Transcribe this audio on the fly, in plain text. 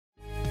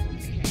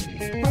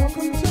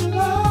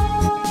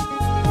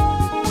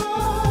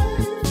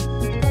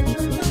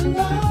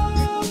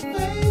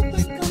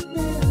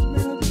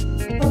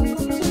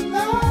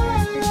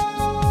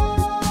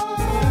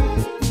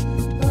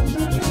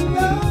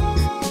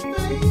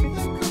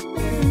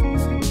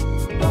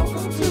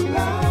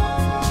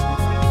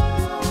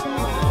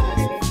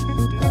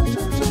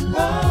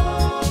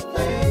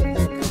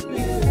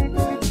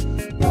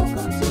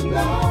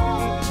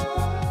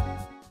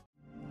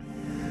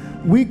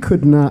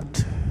could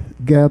not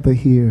gather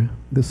here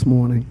this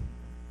morning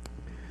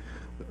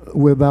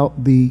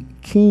without the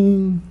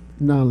keen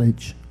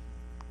knowledge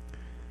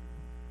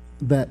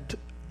that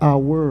our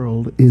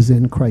world is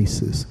in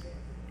crisis.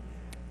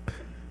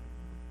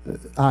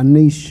 Our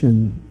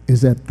nation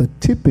is at the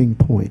tipping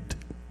point.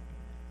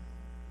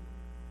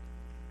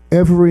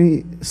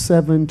 Every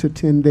 7 to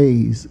 10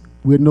 days,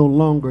 we're no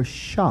longer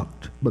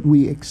shocked, but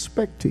we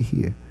expect to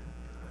hear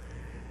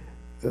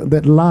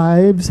that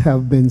lives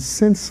have been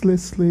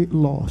senselessly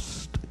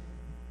lost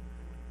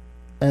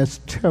as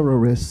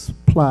terrorists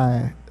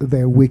ply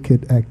their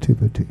wicked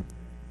activity.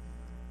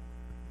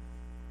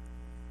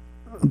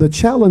 The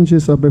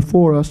challenges are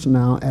before us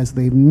now as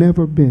they've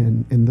never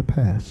been in the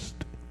past.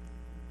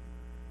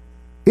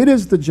 It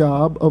is the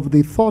job of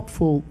the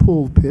thoughtful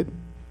pulpit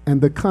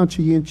and the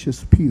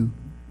conscientious pew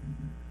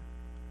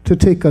to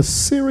take a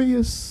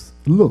serious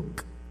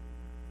look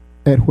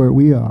at where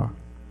we are.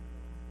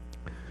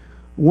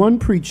 One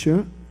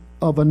preacher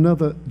of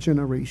another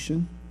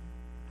generation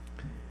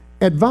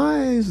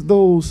advised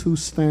those who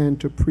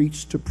stand to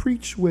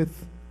preach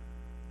with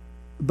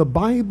the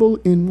Bible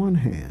in one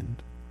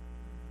hand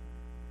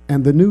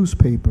and the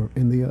newspaper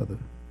in the other.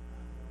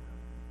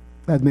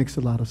 That makes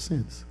a lot of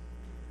sense.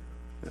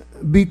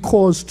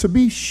 Because to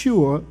be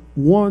sure,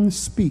 one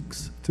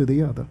speaks to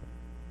the other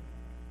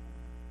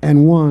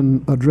and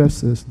one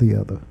addresses the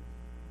other.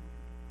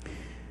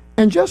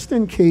 And just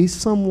in case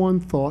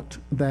someone thought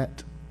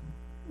that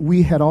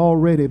we had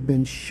already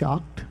been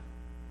shocked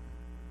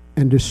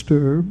and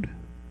disturbed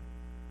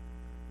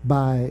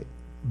by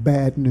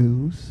bad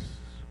news,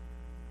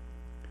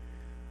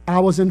 I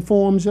was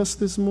informed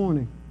just this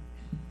morning,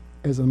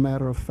 as a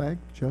matter of fact,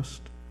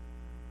 just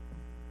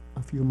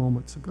a few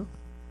moments ago,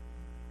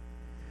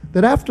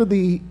 that after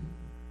the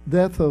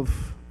death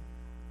of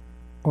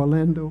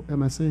Orlando,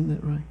 am I saying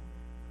that right?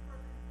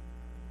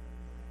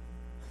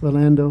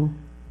 Orlando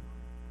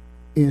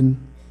in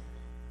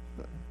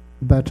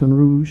Baton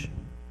Rouge,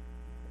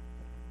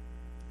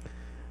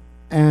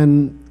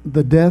 and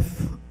the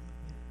death,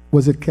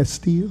 was it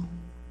Castile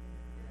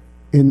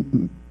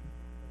in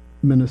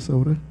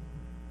Minnesota?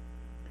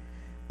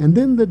 And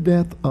then the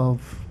death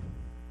of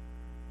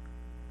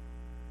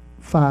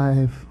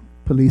 5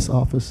 police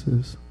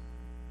officers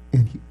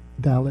in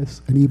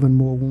Dallas, and even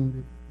more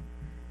wounded.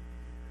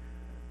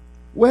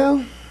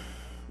 Well,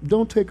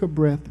 don't take a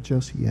breath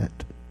just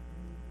yet,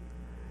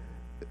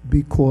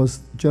 because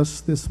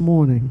just this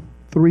morning,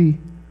 3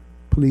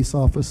 police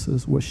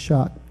officers were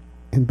shot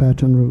in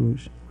Baton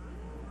Rouge,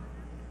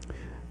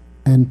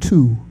 and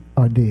 2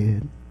 are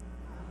dead.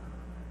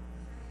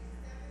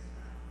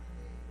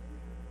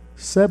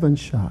 7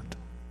 shot,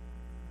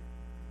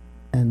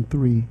 and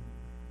 3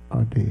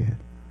 are dead.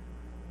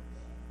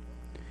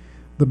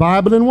 The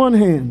Bible in one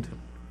hand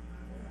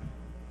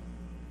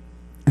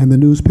and the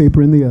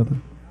newspaper in the other.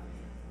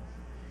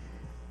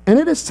 And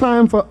it is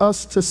time for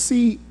us to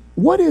see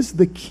what is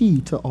the key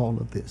to all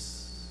of this.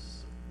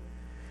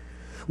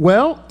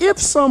 Well, if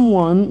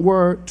someone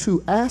were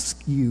to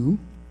ask you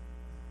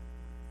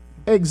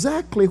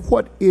exactly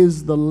what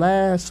is the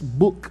last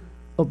book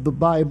of the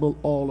Bible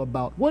all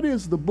about, what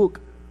is the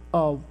book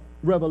of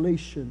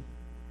Revelation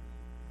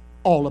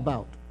all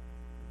about,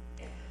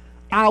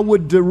 I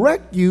would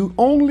direct you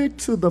only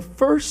to the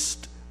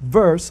first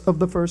verse of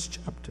the first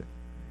chapter,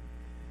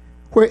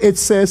 where it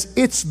says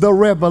it's the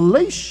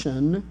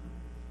revelation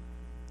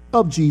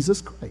of Jesus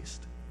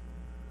Christ.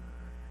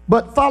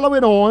 But follow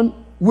it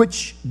on,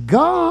 which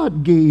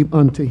God gave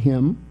unto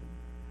him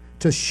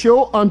to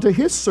show unto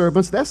his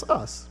servants, that's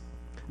us.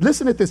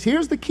 Listen at this,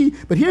 here's the key,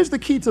 but here's the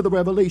key to the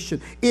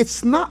revelation.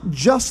 It's not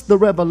just the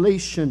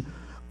revelation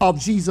of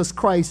Jesus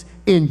Christ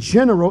in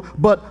general,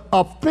 but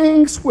of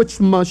things which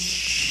must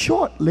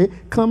shortly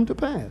come to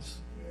pass.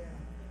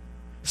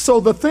 So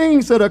the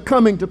things that are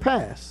coming to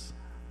pass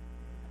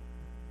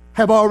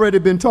have already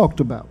been talked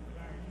about.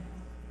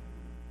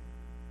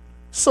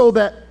 So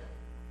that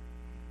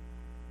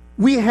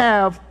we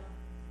have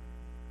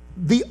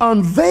the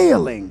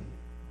unveiling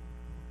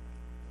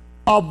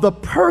of the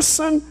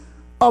person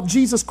of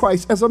Jesus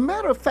Christ. As a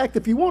matter of fact,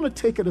 if you want to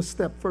take it a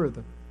step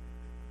further,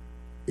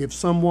 if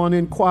someone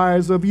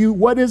inquires of you,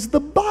 what is the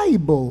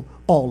Bible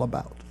all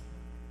about?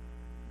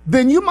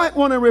 Then you might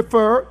want to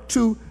refer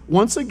to,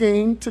 once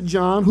again, to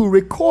John, who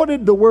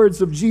recorded the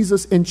words of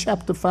Jesus in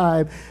chapter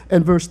 5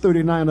 and verse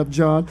 39 of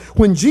John,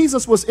 when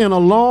Jesus was in a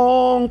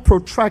long,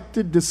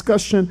 protracted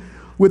discussion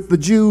with the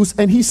Jews,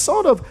 and he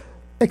sort of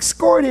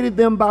excoriated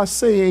them by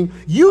saying,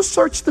 you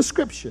search the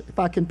scripture, if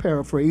I can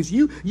paraphrase,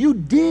 you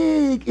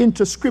dig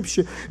into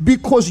scripture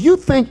because you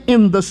think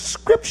in the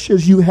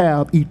scriptures you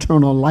have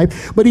eternal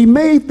life. But he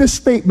made this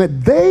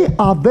statement, they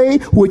are they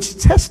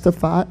which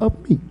testify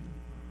of me.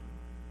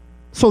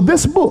 So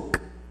this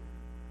book,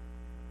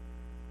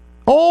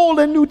 Old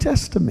and New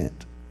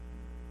Testament,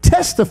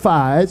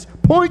 testifies,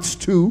 points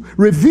to,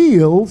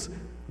 reveals,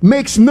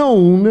 makes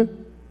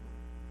known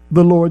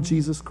the Lord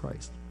Jesus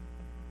Christ.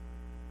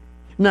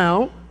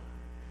 Now,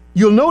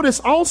 you'll notice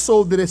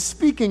also that it's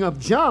speaking of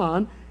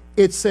John,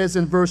 it says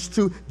in verse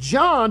 2,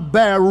 John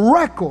bare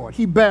record.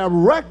 He bare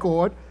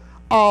record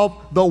of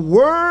the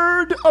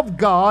word of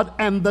God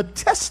and the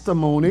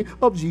testimony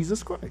of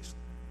Jesus Christ.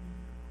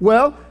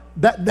 Well,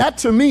 that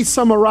to me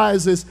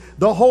summarizes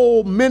the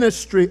whole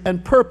ministry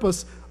and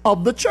purpose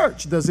of the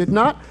church, does it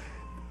not?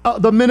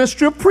 The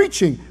ministry of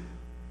preaching,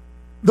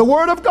 the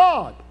word of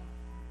God,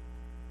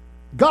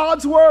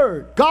 God's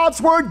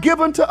word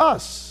given to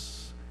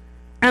us,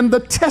 and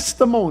the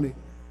testimony,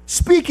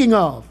 speaking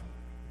of,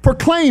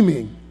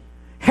 proclaiming,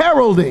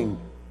 heralding,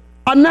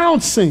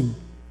 announcing,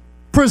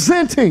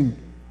 presenting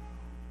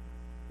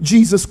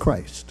Jesus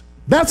Christ.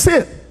 That's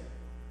it.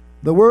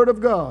 The word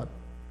of God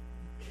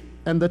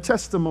and the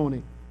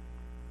testimony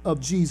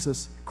of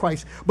Jesus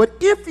Christ. But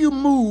if you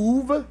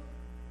move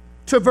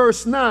to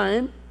verse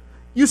 9,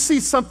 you see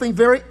something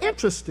very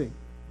interesting.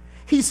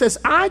 He says,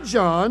 I,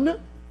 John,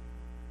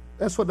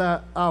 that's what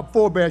our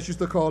forebears used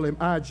to call him,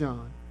 I,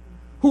 John,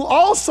 who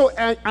also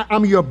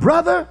am your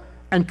brother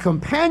and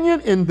companion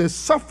in this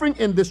suffering,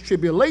 in this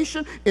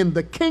tribulation, in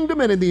the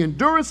kingdom and in the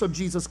endurance of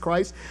Jesus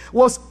Christ,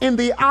 was in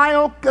the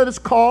isle that is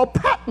called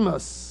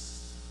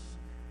Patmos,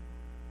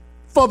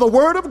 for the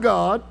word of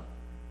God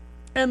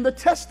and the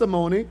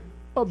testimony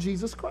of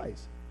Jesus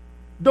Christ.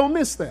 Don't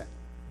miss that.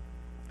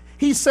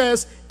 He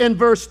says in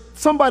verse,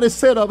 somebody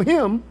said of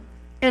him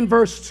in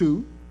verse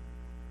 2,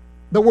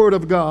 the word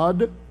of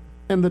God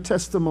and the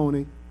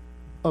testimony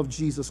of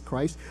Jesus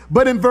Christ.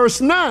 But in verse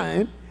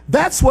 9,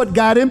 that's what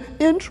got him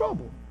in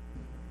trouble.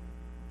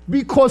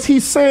 Because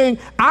he's saying,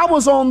 I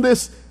was on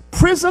this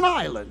prison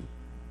island,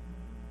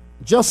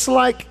 just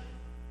like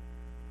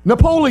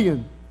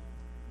Napoleon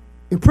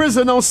in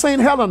prison on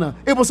St. Helena.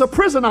 It was a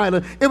prison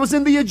island. It was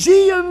in the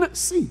Aegean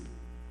Sea.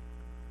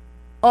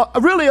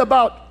 Really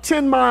about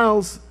 10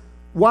 miles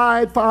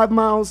wide, 5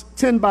 miles,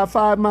 10 by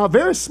 5 miles,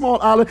 very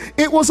small island.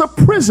 It was a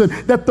prison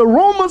that the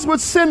Romans would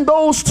send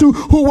those to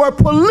who were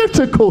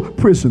political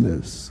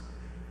prisoners.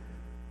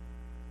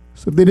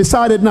 So if they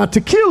decided not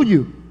to kill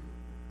you,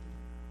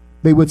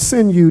 they would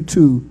send you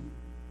to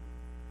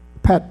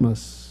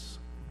Patmos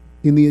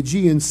in the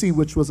Aegean Sea,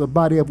 which was a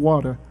body of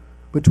water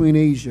between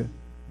Asia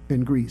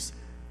and Greece.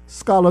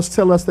 Scholars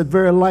tell us that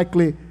very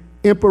likely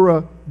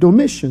Emperor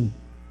Domitian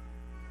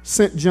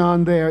sent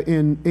John there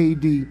in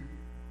AD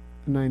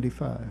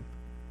 95.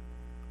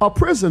 A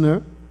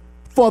prisoner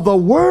for the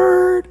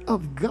word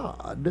of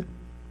God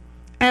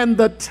and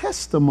the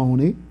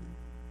testimony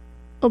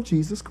of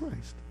Jesus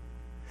Christ.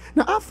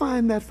 Now, I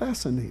find that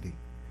fascinating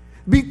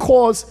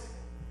because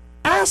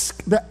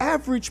ask the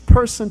average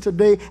person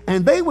today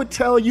and they would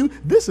tell you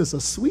this is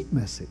a sweet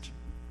message.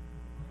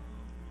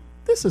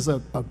 This is a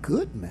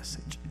good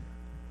message.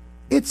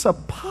 It's a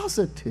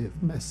positive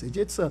message.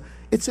 It's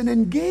an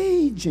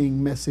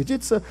engaging message.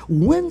 It's a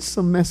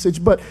winsome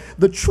message. But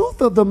the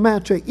truth of the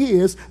matter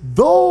is,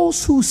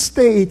 those who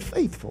stayed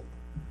faithful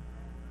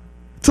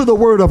to the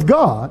word of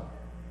God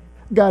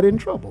got in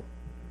trouble.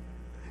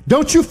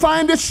 Don't you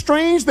find it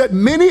strange that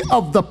many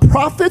of the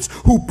prophets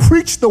who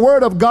preached the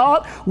word of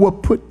God were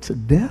put to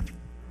death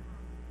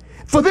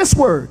for this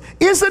word?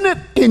 Isn't it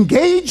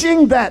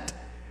engaging that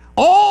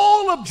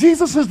all of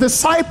Jesus'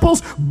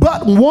 disciples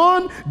but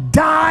one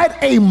died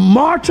a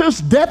martyr's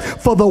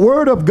death for the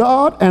word of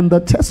God and the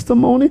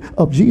testimony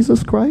of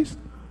Jesus Christ?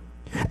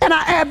 And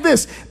I add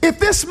this, if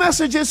this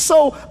message is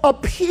so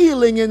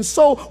appealing and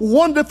so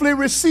wonderfully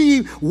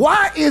received,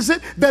 why is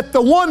it that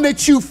the one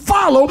that you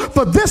follow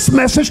for this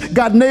message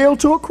got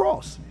nailed to a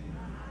cross?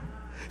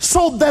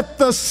 So that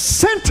the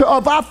center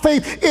of our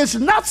faith is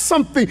not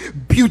something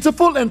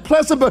beautiful and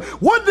pleasant, but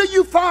what do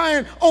you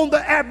find on the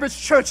average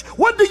church?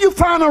 What do you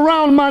find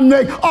around my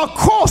neck? A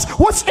cross.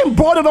 What's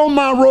embroidered on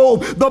my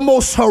robe? The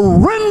most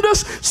horrendous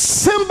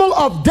symbol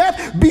of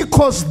death,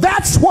 because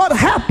that's what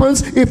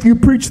happens if you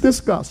preach this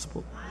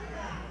gospel.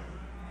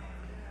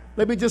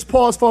 Let me just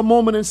pause for a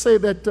moment and say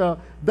that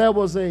there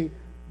was a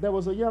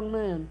young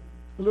man,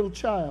 a little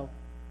child,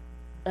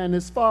 and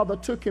his father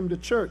took him to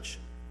church.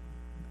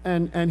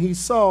 And he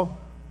saw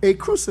a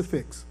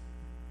crucifix.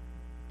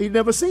 He'd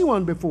never seen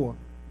one before.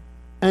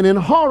 And in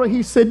horror,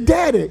 he said,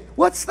 "Daddy,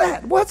 what's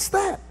that? What's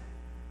that?"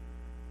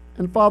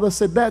 And father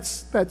said,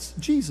 that's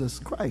Jesus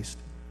Christ.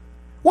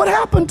 What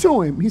happened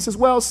to him? He says,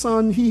 "Well,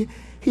 son, he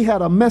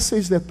had a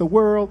message that the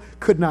world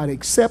could not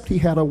accept. He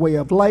had a way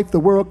of life the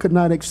world could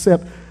not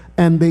accept,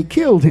 and they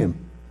killed him."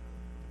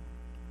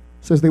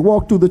 Says they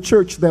walked through the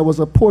church, there was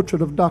a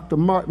portrait of Dr.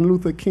 Martin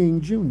Luther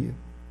King Jr.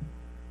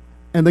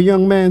 And the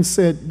young man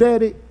said,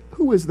 "Daddy,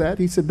 who is that?"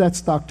 He said, "That's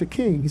Dr.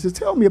 King." He said,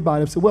 "Tell me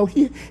about it." I said, "Well,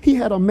 he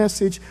had a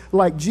message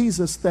like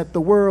Jesus that the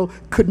world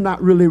could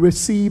not really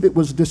receive. It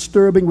was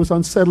disturbing, it was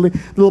unsettling." The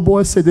little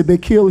boy said, "Did they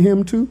kill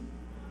him too?"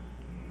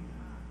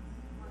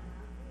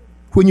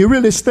 When you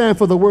really stand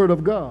for the word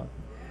of God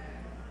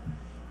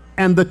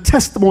and the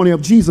testimony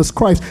of Jesus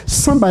Christ,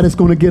 somebody's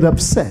going to get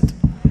upset.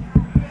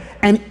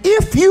 And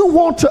if you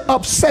want to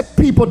upset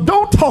people,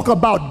 don't talk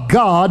about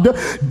God,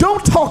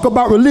 don't talk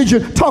about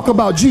religion, talk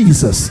about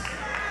Jesus.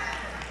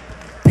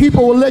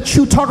 people will let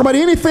you talk about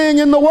anything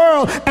in the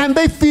world, and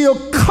they feel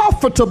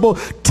comfortable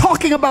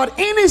talking about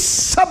any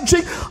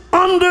subject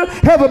under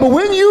heaven. But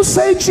when you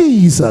say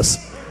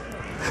Jesus,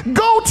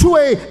 go to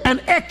an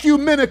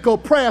ecumenical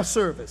prayer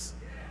service,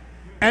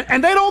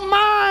 and they don't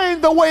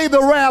mind the way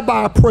the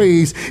rabbi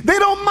prays. They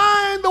don't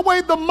mind the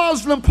way the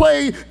Muslim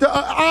play,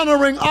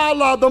 honoring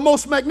Allah, the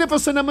most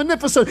magnificent and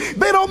magnificent.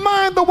 They don't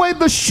mind the way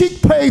the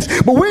sheikh prays.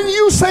 But when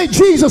you say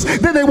Jesus,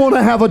 then they want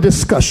to have a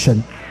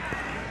discussion.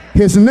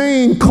 His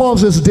name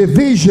causes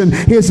division.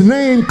 His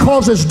name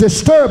causes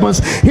disturbance.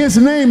 His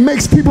name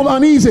makes people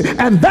uneasy.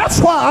 And that's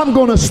why I'm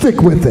going to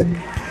stick with it.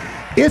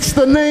 It's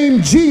the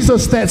name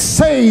Jesus that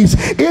saves.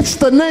 It's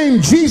the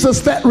name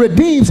Jesus that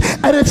redeems.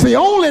 And it's the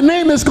only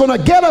name that's going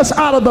to get us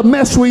out of the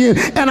mess we're in.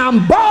 And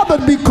I'm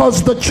bothered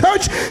because the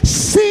church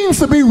seems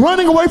to be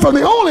running away from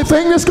the only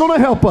thing that's going to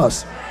help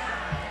us.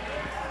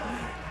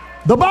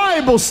 The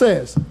Bible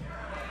says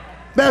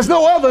there's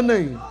no other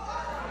name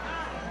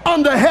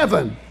under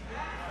heaven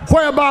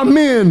whereby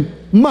men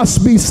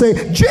must be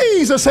saved.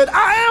 Jesus said,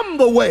 I am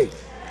the way,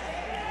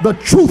 the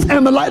truth,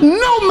 and the light.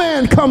 No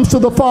man comes to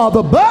the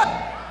Father but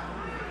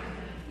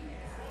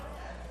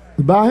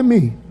by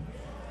me.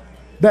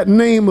 That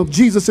name of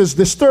Jesus is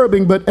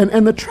disturbing, but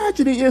and the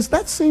tragedy is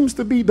that seems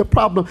to be the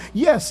problem.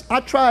 Yes, I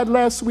tried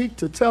last week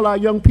to tell our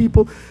young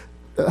people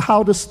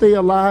how to stay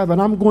alive, and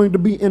I'm going to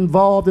be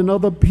involved in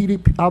other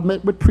PDP. I've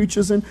met with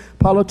preachers and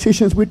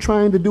politicians. We're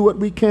trying to do what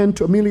we can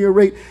to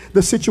ameliorate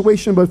the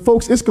situation, but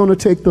folks, it's going to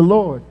take the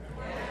Lord.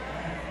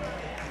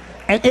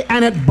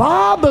 And it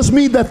bothers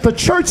me that the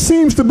church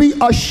seems to be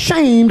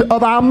ashamed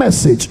of our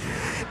message.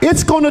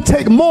 It's going to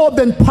take more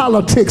than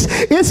politics.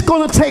 It's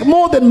going to take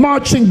more than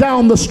marching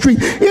down the street.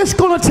 It's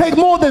going to take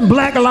more than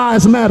Black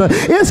Lives Matter.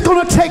 It's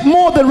going to take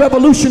more than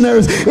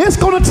revolutionaries. It's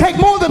going to take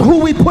more than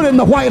who we put in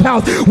the White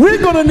House. We're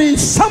going to need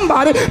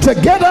somebody to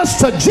get us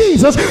to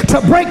Jesus,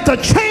 to break the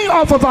chain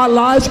off of our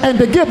lives and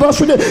to give us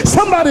redemption.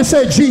 Somebody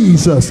said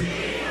Jesus.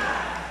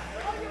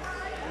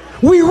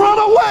 We run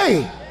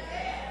away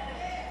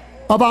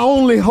of our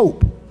only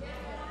hope.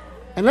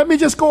 And let me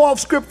just go off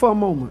script for a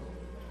moment.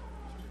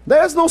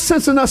 There's no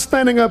sense in us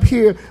standing up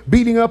here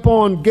beating up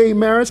on gay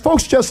marriage.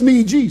 Folks just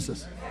need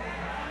Jesus.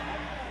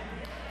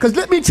 Because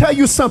let me tell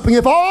you something.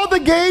 If all the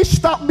gays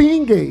stop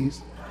being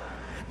gays,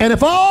 and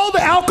if all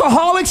the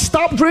alcoholics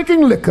stop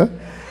drinking liquor,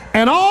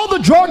 and all the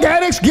drug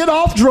addicts get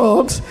off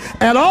drugs,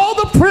 and all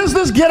the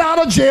prisoners get out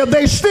of jail,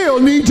 they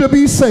still need to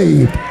be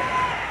saved.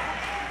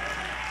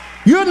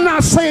 You're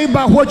not saved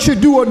by what you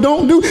do or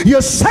don't do.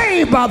 You're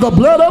saved by the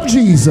blood of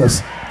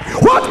Jesus.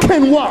 What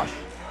can wash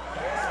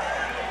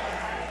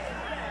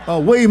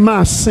away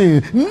my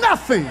sin?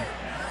 Nothing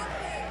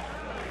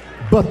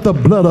but the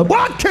blood of.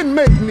 What can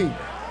make me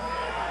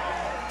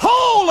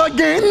whole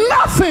again?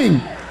 Nothing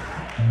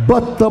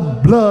but the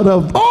blood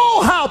of.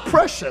 Oh, how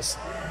precious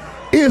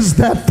is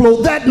that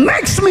flow that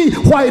makes me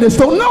white as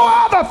snow. No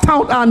other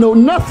fount I know.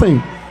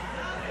 Nothing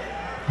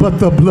but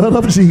the blood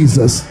of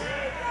Jesus.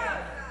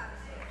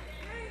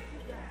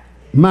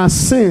 My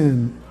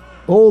sin.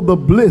 Oh, the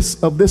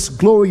bliss of this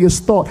glorious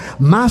thought.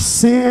 My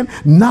sin,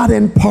 not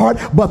in part,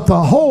 but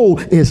the whole,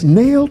 is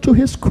nailed to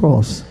his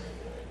cross.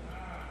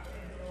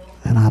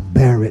 And I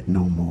bear it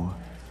no more.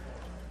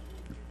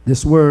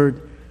 This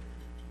word,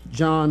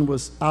 John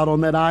was out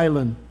on that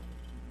island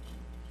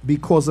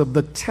because of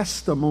the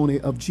testimony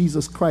of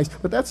Jesus Christ.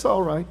 But that's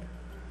all right.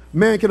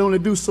 Man can only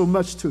do so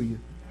much to you.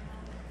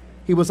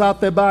 He was out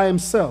there by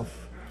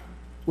himself,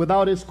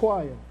 without his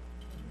choir,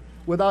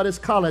 without his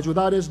college,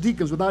 without his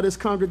deacons, without his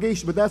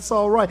congregation, but that's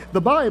all right.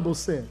 The Bible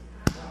said,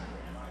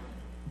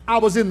 I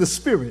was in the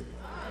Spirit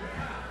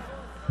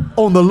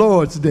on the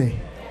Lord's day.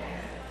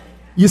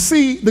 You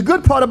see, the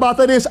good part about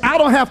that is I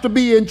don't have to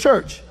be in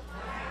church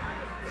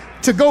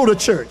to go to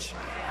church.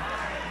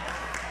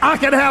 I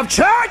can have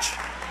church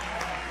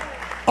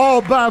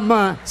all by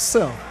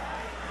myself.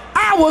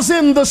 I was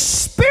in the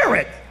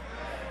Spirit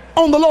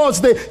on the Lord's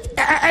day.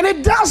 And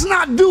it does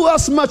not do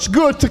us much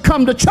good to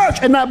come to church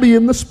and not be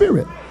in the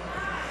Spirit.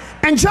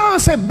 And John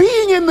said,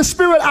 being in the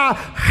Spirit, I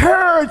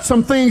heard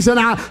some things and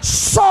I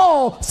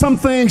saw some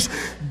things.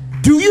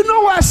 Do you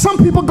know why some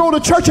people go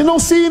to church and don't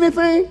see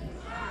anything?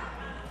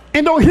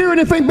 And don't hear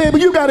anything,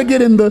 baby? You got to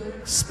get in the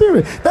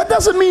Spirit. That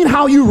doesn't mean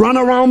how you run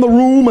around the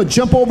room or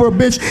jump over a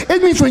bench.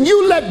 It means when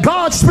you let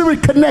God's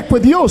Spirit connect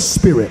with your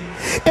spirit.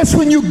 It's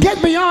when you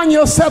get beyond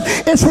yourself.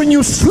 It's when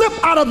you slip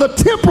out of the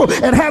temporal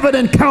and have an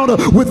encounter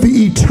with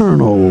the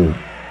eternal.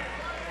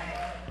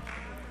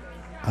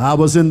 I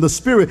was in the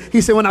Spirit. He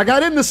said, when I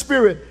got in the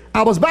Spirit,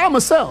 I was by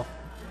myself.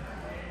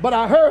 But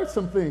I heard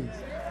some things.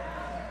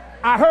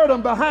 I heard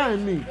them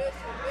behind me.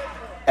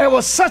 It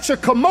was such a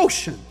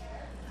commotion.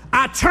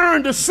 I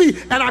turned to see,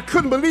 and I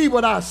couldn't believe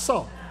what I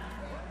saw.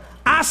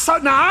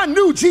 Now I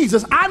knew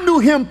Jesus. I knew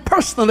him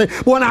personally.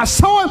 But when I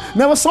saw him,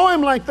 never saw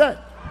him like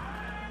that.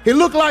 He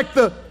looked like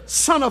the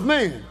Son of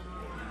Man.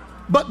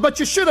 But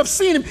you should have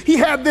seen him. He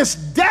had this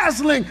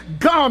dazzling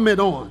garment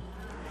on.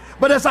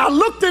 But as I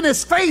looked in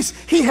his face,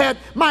 he had,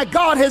 my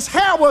God, his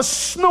hair was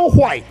snow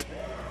white,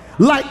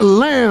 like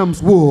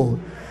lamb's wool.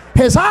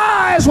 His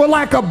eyes were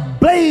like a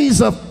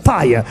blaze of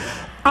fire.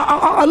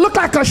 It looked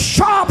like a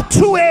sharp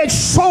two-edged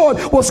sword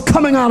was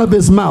coming out of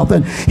his mouth,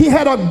 and he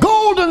had a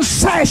golden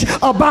sash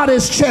about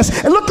his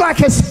chest. It looked like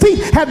his feet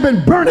had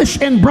been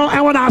burnished in bronze,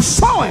 and when I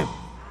saw him,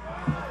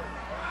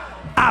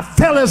 I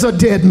fell as a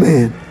dead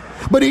man.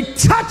 But he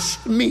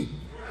touched me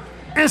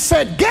and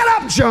said, "Get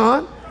up,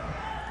 John.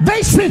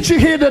 They sent you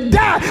here to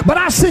die, but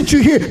I sent you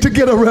here to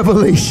get a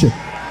revelation."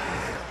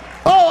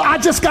 Oh, I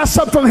just got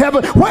something from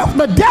heaven. Well,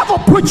 the devil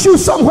put you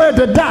somewhere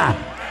to die.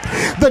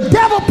 The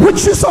devil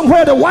put you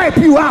somewhere to wipe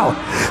you out.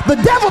 The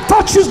devil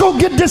thought you was going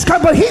to get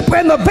discouraged, but he,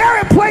 in the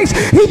very place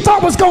he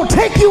thought was going to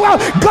take you out,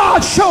 God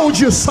showed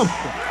you something.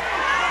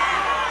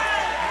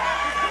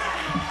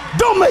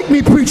 Don't make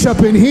me preach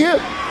up in here.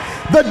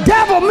 The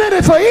devil meant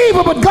it for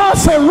evil, but God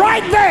said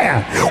right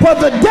there where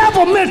the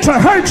devil meant to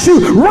hurt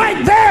you,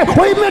 right there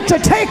where he meant to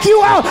take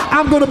you out,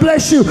 I'm going to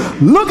bless you.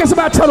 Look at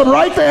somebody, tell them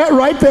right there,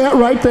 right there,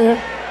 right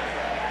there.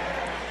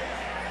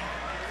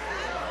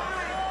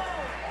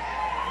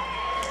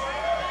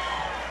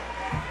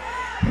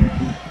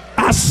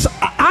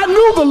 I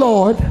knew the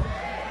Lord,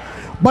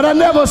 but I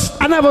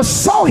never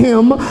saw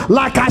him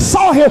like I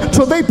saw him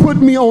till they put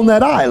me on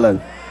that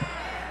island.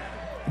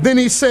 Then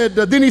he said,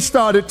 then he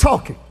started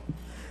talking.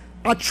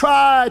 I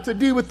tried to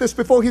deal with this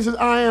before. He said,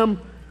 "I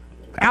am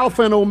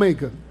Alpha and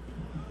Omega."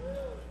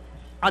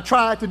 I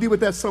tried to deal with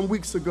that some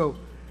weeks ago.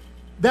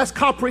 That's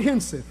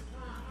comprehensive.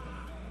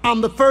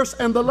 I'm the first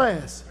and the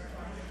last.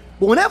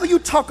 But whenever you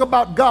talk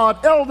about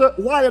God, Elder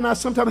Wiley and I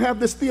sometimes have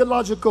this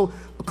theological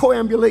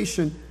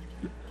coambulation.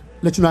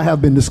 Let you know I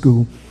have been to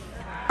school.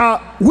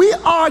 We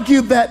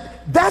argue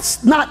that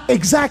that's not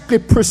exactly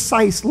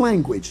precise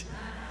language.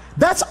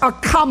 That's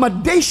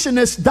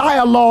accommodationist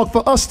dialogue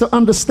for us to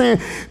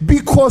understand,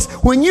 because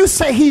when you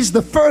say he's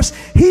the first,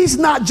 he's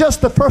not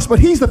just the first, but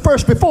he's the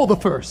first before the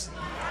first.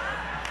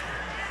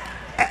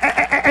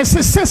 And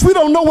since we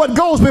don't know what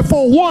goes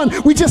before one,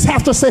 we just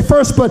have to say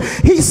first. But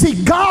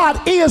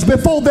God is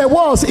before there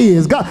was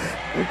is. God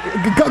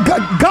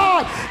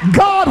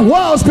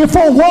was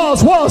before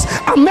was.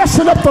 I'm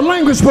messing up the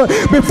language, but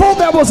before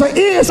there was a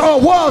is or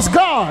was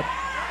God.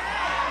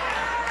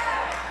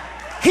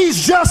 He's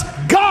just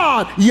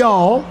God,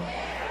 y'all.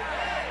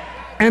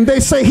 And they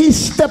say he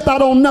stepped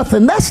out on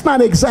nothing. That's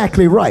not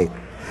exactly right.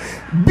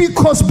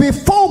 Because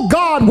before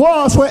God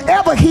was,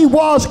 wherever he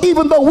was,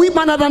 even though we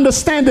might not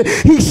understand it,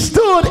 he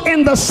stood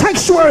in the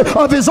sanctuary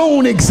of his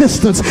own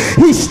existence.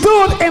 He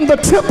stood in the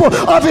temple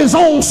of his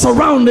own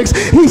surroundings.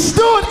 He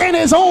stood in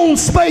his own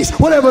space,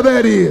 whatever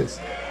that is.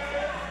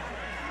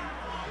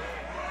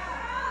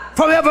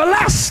 From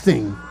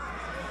everlasting,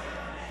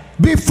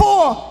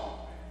 before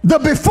the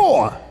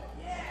before,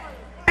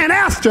 and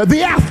after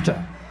the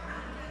after.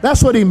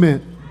 That's what he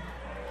meant.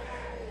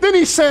 Then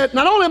he said,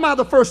 not only am I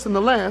the first and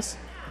the last,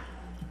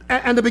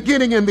 and the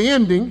beginning and the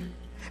ending.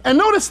 And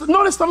notice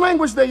the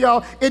language there,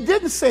 y'all. It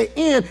didn't say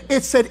end,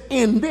 it said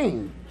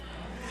ending.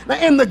 Now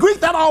in the Greek,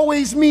 that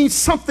always means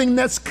something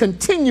that's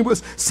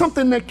continuous,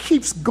 something that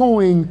keeps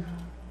going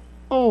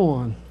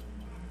on.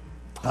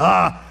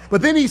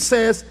 But then he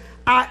says,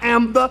 I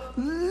am the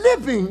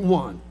living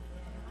one.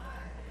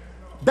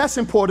 That's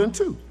important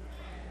too.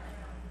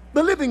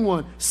 The living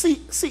one. See,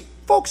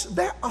 folks,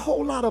 there are a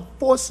whole lot of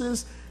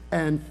forces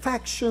and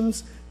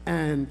factions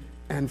and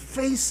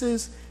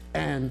faces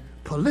and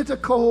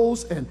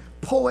politicos and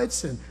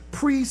poets and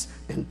priests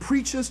and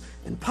preachers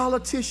and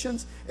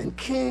politicians and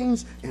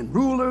kings and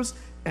rulers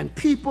and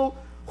people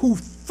who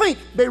think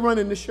they run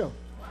in the show.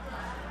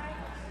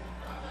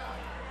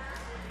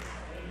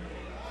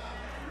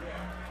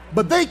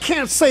 But they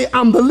can't say,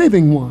 I'm the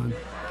living one.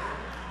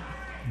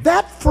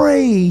 That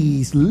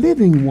phrase,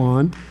 living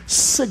one,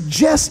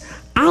 suggests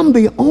I'm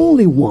the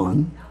only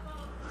one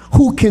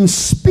who can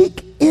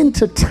speak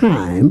into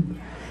time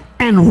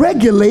and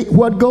regulate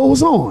what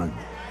goes on.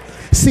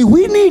 See,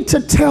 we need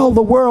to tell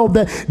the world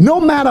that no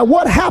matter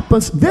what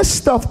happens, this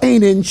stuff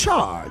ain't in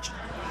charge.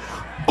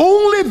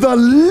 Only the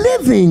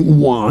living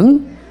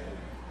one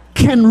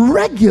can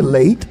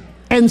regulate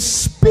and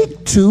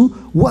speak to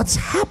what's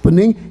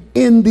happening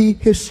in the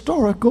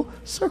historical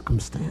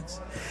circumstance.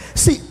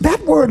 See,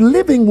 that word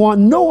living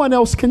one, no one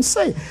else can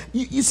say.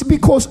 You see,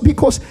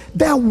 because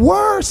there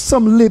were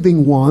some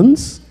living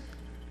ones,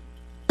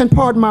 and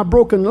pardon my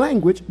broken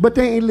language, but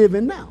they ain't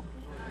living now.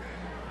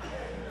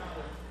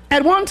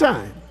 At one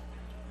time,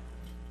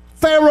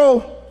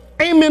 Pharaoh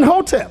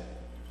Amenhotep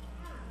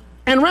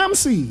and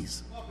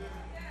Ramses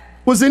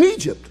was in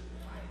Egypt,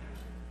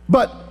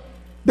 but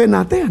they're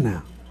not there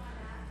now.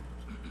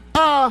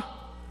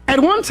 At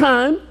one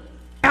time,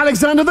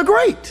 Alexander the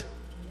Great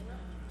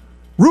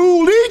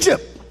ruled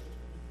Egypt,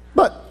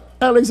 but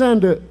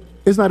Alexander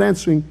is not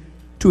answering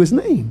to his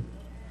name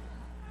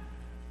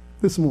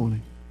this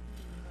morning.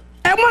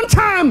 At one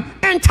time,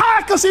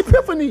 Antiochus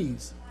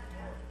Epiphanes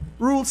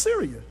ruled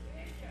Syria,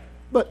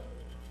 but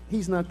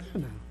he's not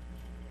there now.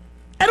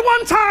 At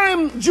one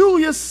time,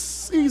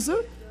 Julius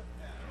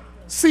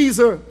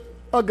Caesar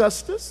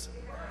Augustus,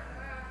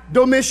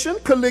 Domitian,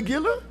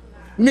 Caligula,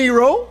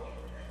 Nero,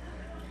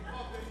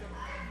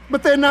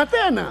 but they're not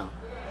there now.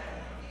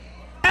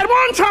 At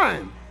one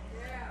time,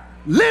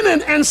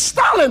 Lenin and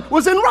Stalin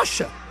was in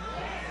Russia,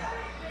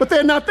 but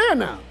they're not there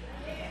now.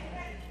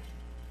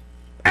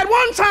 At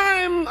one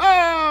time,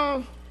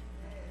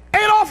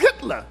 Adolf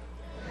Hitler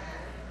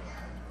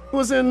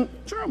was in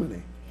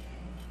Germany.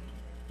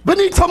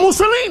 Benito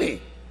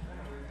Mussolini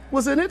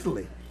was in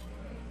Italy,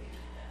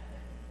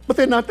 but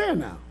they're not there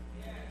now.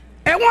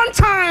 At one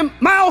time,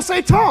 Mao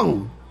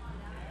Zedong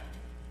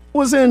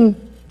was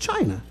in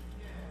China.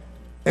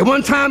 At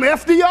one time,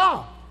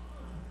 FDR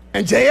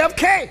and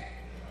JFK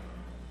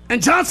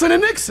and Johnson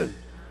and Nixon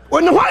were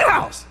in the White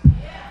House,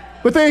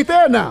 but they ain't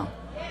there now.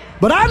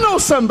 But I know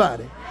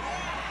somebody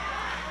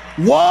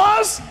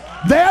was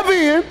there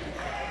then,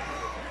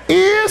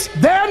 is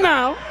there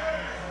now,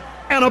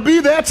 and will be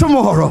there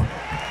tomorrow.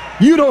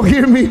 You don't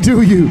hear me,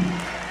 do you?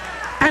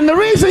 And the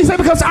reason he said,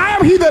 because I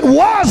am he that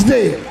was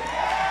dead,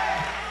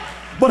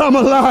 but I'm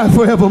alive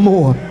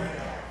forevermore.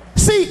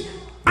 See,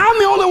 I'm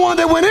the only one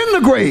that went in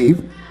the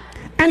grave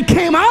and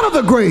came out of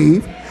the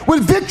grave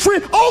with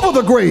victory over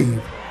the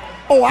grave.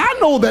 Oh, I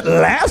know that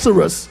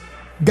Lazarus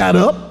got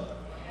up,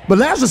 but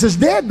Lazarus is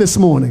dead this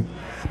morning.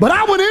 But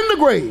I went in the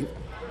grave,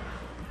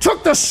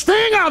 took the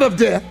sting out of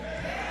death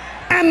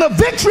and the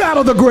victory out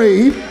of the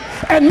grave,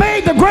 and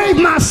made the grave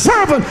my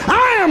servant.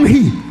 I am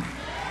he.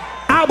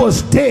 I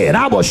was dead.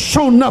 I was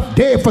shown up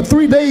dead. For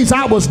 3 days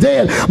I was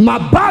dead. My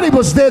body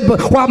was dead,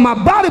 but while my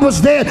body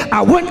was dead,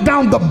 I went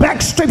down the back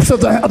steps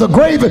of the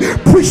grave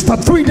and preached a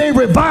 3-day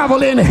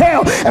revival in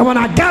hell. And when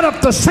I got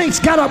up, the saints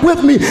got up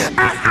with me.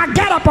 I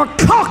got up a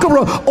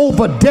conqueror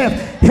over death,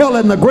 hell,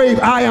 and the grave.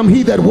 I am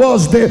he that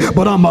was dead,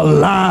 but I'm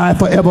alive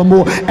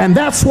forevermore. And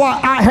that's why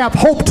I have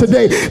hope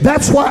today.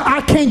 That's why I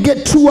can't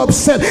get too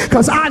upset,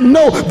 because I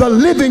know the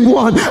living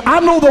one. I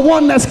know the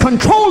one that's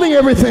controlling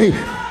everything.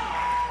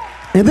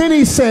 And then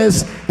he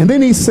says,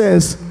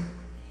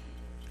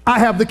 I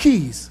have the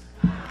keys.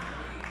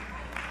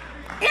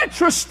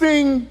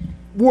 Interesting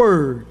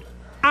word.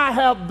 I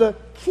have the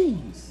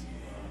keys.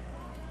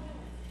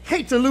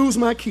 Hate to lose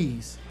my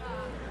keys.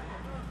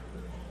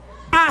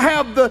 I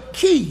have the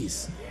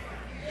keys.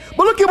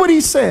 But look at what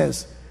he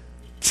says.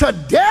 To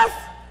death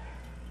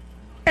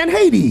and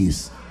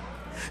Hades.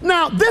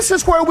 Now, this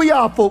is where we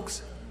are,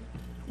 folks.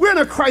 We're in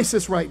a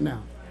crisis right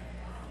now.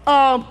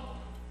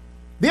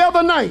 The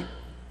other night,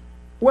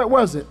 where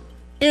was it?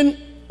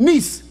 In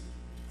Nice,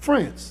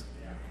 France.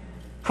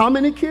 How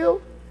many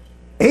killed?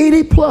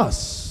 80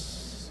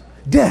 plus.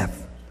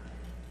 Death.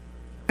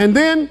 And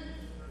then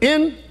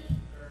in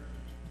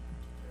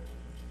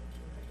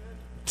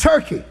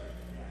Turkey,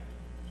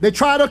 they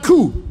tried a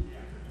coup.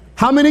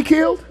 How many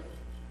killed?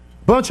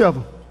 Bunch of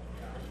them.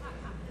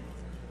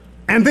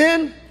 And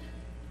then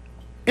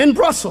in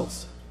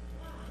Brussels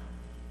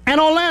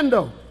and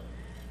Orlando.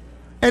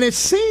 And it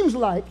seems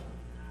like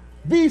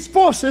these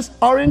forces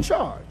are in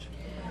charge.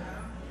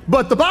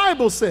 But the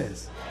Bible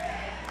says,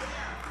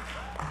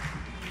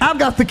 I've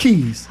got the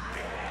keys.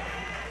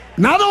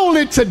 Not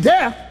only to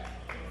death,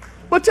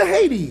 but to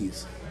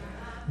Hades.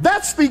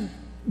 That's the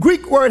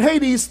Greek word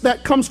Hades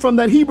that comes from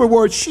that Hebrew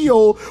word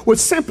Sheol, which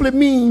simply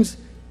means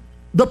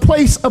the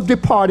place of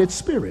departed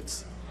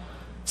spirits.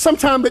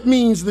 Sometimes it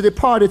means the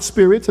departed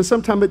spirits, and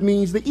sometimes it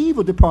means the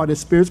evil departed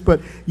spirits, but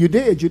you're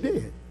dead, you're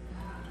dead.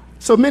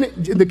 So many,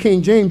 the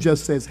King James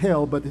just says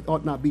hell, but it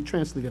ought not be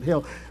translated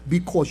hell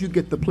because you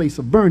get the place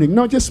of burning.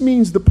 No, it just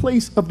means the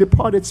place of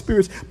departed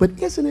spirits. But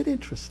isn't it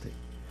interesting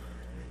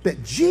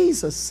that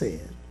Jesus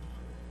said,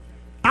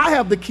 I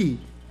have the key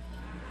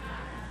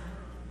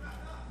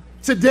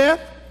to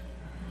death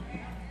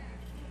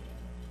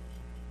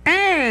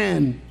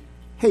and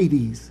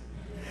Hades.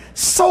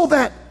 So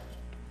that,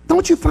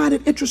 don't you find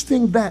it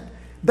interesting that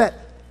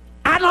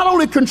I not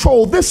only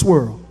control this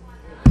world,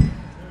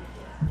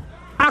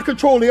 I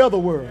control the other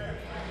world.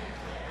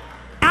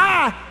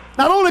 I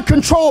not only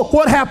control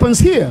what happens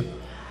here,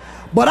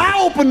 but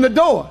I open the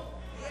door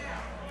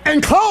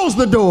and close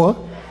the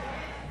door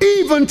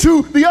even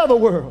to the other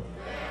world.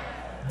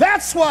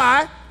 That's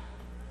why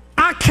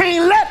I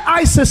can't let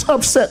ISIS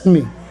upset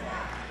me.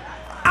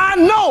 I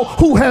know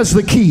who has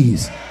the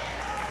keys.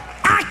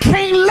 I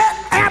can't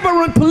let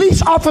aberrant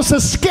police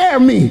officers scare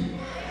me.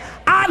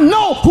 I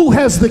know who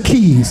has the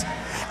keys.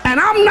 And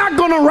I'm not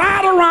going to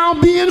ride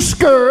around being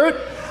scared.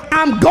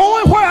 I'm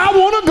going where I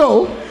want to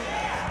go.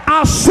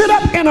 I'll sit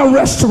up in a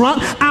restaurant.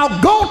 I'll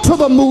go to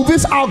the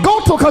movies. I'll go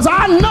to, because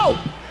I know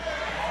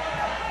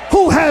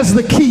who has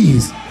the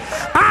keys.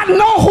 I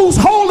know who's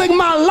holding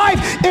my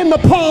life in the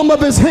palm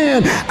of his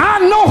hand. I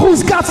know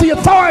who's got the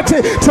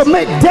authority to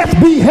make death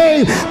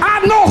behave.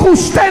 I know who's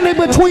standing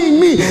between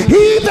me.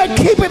 He that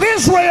keepeth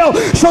Israel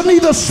shall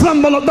neither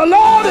slumber. The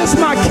Lord is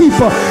my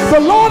keeper. The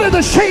Lord is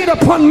the shade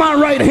upon my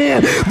right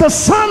hand. The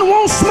sun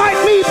won't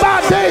smite me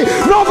by day,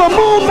 nor the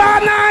moon by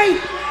night.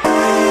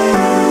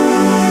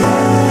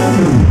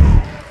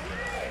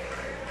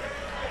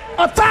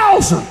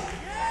 1,000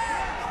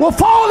 will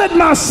fall at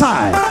my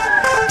side,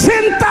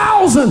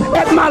 10,000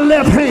 at my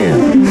left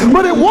hand,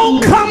 but it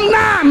won't come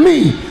nigh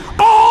me.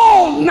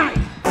 All night,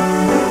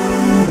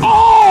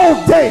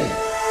 all day,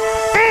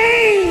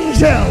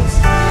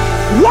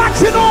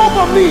 watching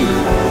over me.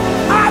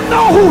 I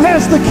know who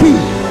has the key.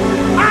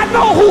 I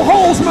know who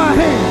holds my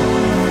hand.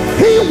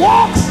 He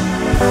walks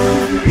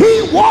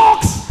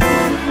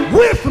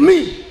with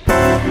me.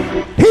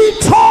 He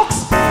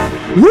talks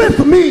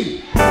with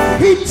me.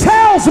 He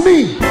tells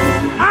me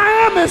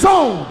I am his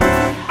own.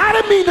 I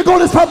didn't mean to go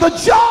this far. The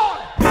joy.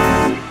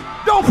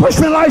 Don't push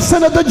me like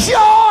sinner. The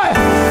joy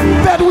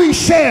that we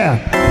share.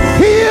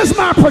 He is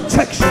my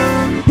protection.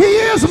 He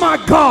is my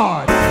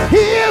guard. He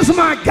is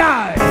my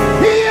guide.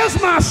 He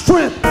is my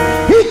strength.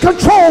 He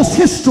controls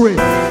history.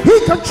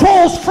 He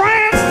controls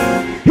France.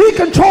 He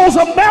controls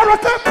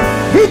America.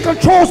 He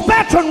controls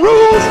Baton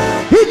Rouge.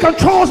 He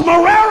controls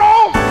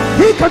Marrero.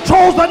 He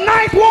controls the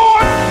Ninth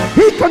Ward.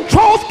 He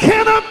controls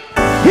Kenham.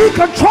 He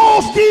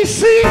controls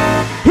D.C.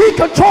 He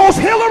controls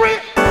Hillary.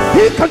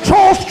 He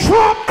controls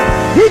Trump.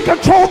 He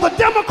controls the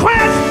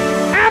Democrats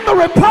and the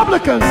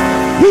Republicans.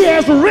 He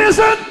has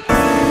risen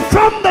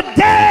from the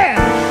dead,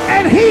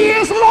 and he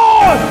is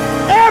Lord.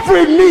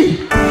 Every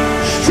knee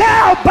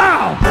shall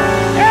bow.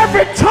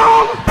 Every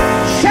tongue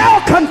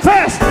shall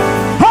confess.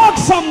 Hug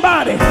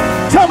somebody.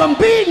 Tell them,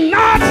 be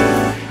not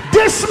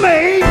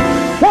dismayed.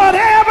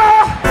 Whatever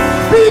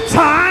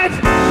betide,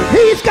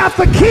 he's got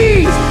the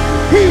keys.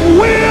 He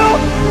will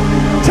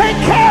take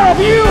care of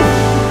you.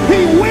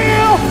 He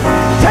will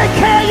take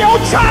care of your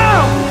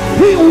child.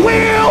 He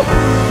will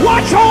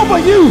watch over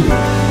you.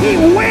 He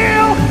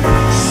will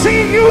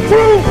see you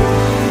through.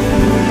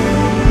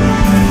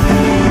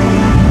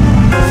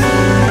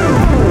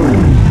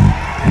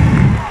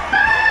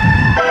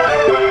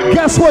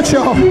 Guess what,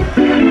 y'all?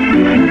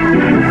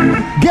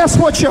 Guess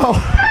what, y'all?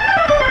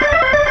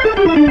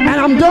 And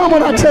I'm done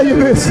when I tell you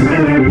this.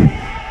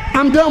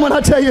 I'm done when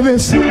I tell you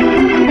this.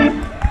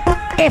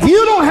 If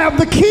you don't have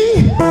the key,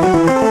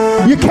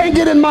 you can't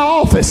get in my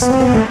office.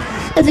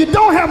 If you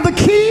don't have the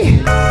key,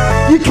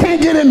 you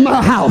can't get in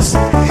my house.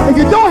 If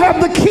you don't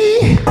have the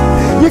key,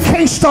 you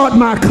can't start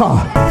my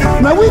car.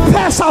 Now, we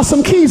pass out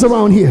some keys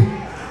around here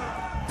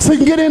so you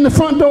can get in the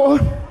front door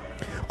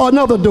or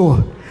another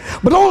door.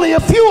 But only a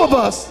few of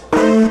us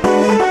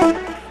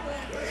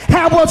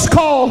have what's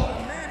called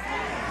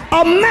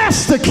a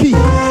master key.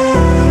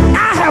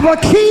 I have a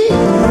key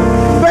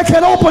that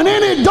can open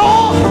any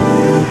door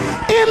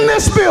in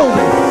this building.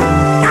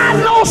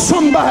 I know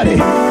somebody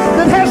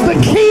that has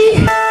the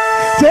key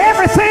to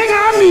everything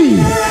I need.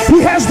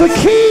 He has the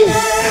key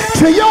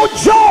to your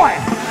joy.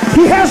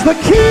 He has the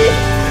key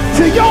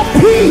to your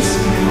peace.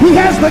 He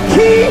has the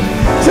key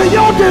to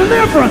your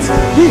deliverance.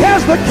 He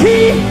has the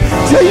key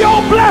to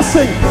your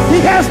blessing. He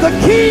has the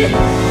key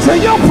to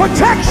your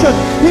protection.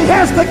 He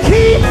has the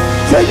key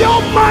to your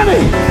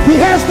money.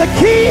 He has the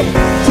key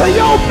to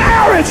your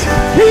marriage.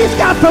 He's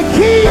got the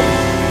key.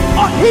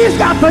 He's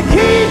got the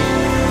key.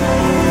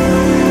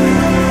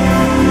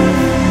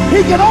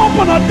 He can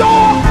open a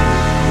door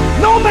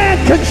no man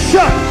can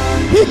shut.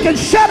 He can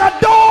shut a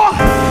door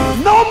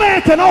no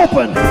man can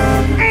open.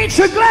 Ain't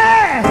you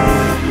glad?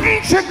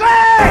 Ain't you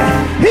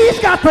glad? He's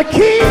got the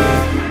key.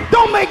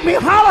 Don't make me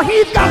holler.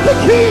 He's got the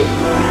key.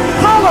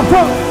 Holler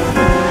for him.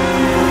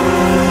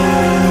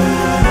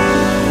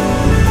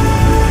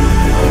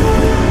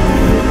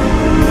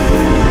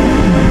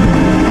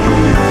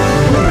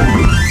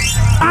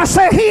 I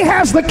say he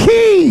has the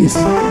keys.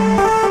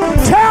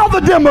 Tell the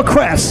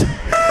Democrats.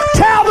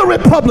 Tell the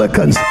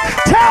Republicans,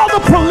 tell the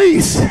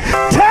police,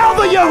 tell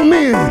the young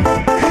men,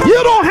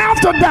 you don't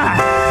have to die.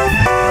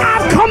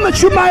 I've come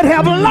that you might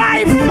have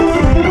life,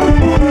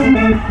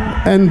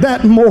 and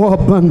that more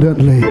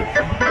abundantly.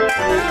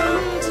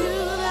 Come to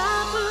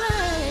the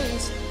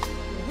place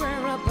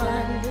where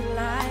abundant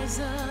lies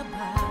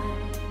abide.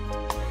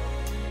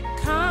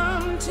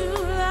 Come to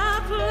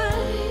the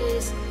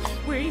place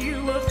where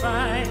you will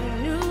find